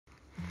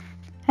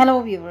Hello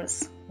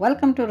viewers,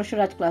 welcome to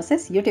Rushiraj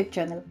Classes YouTube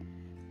channel.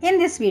 In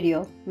this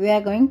video, we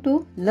are going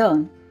to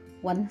learn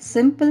one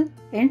simple,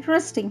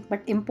 interesting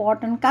but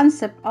important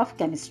concept of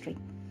chemistry,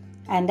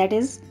 and that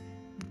is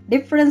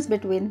difference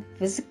between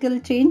physical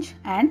change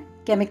and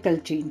chemical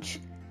change.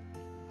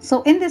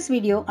 So in this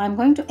video, I am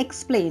going to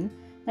explain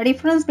the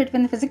difference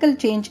between physical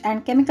change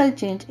and chemical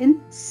change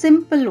in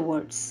simple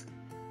words.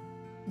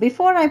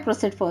 Before I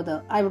proceed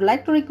further, I would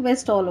like to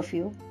request all of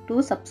you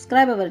to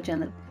subscribe our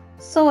channel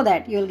so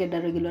that you will get the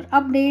regular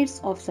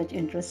updates of such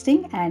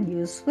interesting and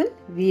useful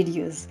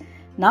videos.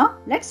 Now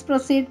let's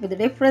proceed with the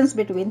difference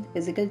between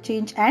physical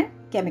change and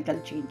chemical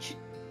change.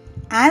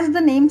 As the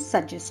name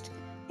suggests,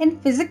 in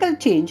physical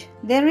change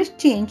there is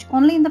change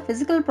only in the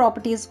physical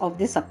properties of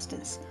the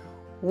substance,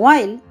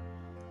 while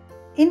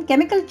in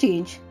chemical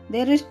change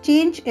there is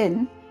change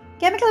in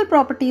chemical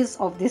properties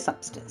of the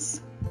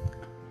substance.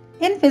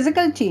 In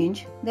physical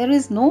change, there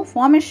is no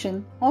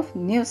formation of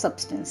new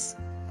substance,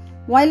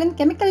 while in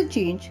chemical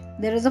change,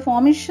 there is a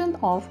formation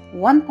of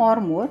one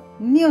or more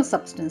new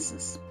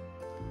substances.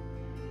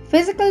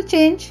 Physical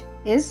change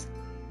is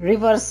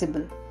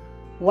reversible,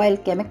 while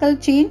chemical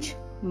change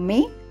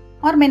may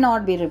or may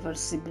not be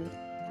reversible.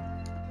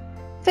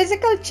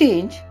 Physical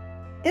change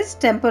is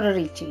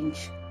temporary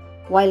change,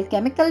 while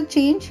chemical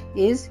change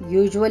is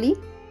usually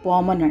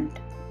permanent.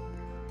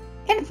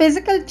 In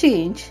physical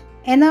change,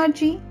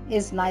 energy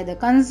is neither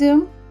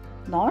consumed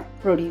nor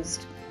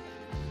produced.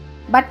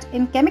 But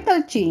in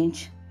chemical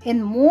change,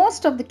 in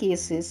most of the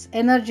cases,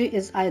 energy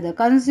is either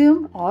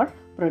consumed or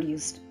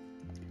produced.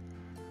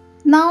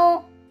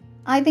 Now,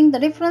 I think the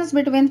difference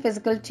between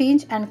physical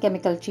change and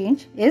chemical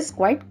change is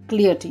quite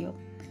clear to you.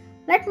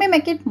 Let me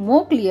make it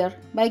more clear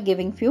by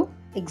giving few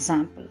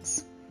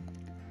examples.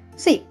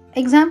 See,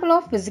 example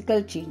of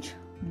physical change,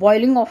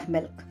 boiling of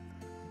milk.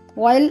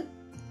 While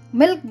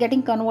milk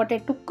getting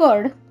converted to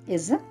curd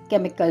is a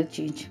chemical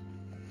change.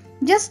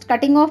 Just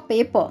cutting off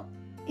paper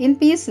in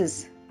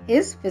pieces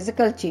is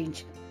physical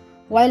change,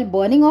 while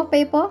burning of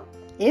paper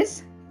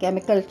is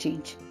chemical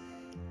change.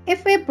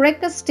 If we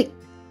break a stick,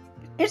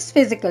 it's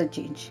physical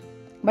change,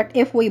 but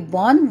if we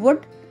burn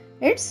wood,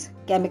 it's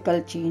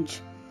chemical change.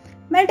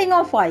 Melting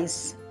of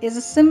ice is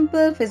a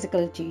simple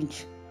physical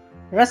change.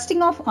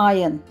 Rusting of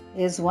iron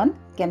is one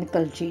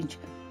chemical change.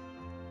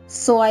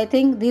 So I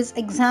think these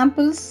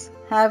examples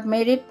have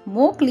made it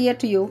more clear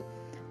to you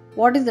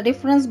what is the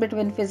difference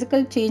between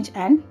physical change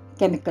and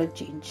chemical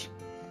change.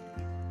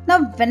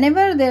 Now,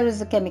 whenever there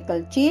is a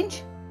chemical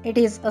change, it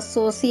is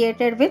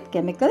associated with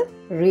chemical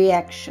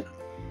reaction.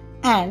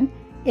 And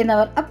in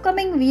our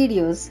upcoming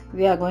videos,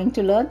 we are going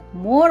to learn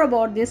more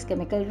about these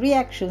chemical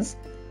reactions,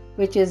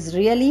 which is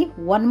really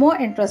one more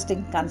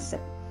interesting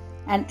concept.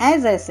 And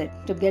as I said,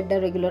 to get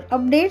the regular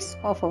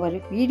updates of our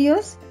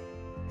videos,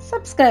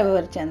 subscribe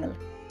our channel.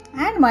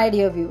 And my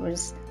dear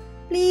viewers,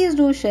 please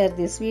do share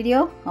this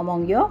video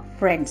among your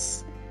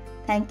friends.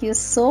 Thank you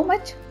so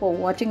much for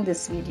watching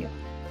this video.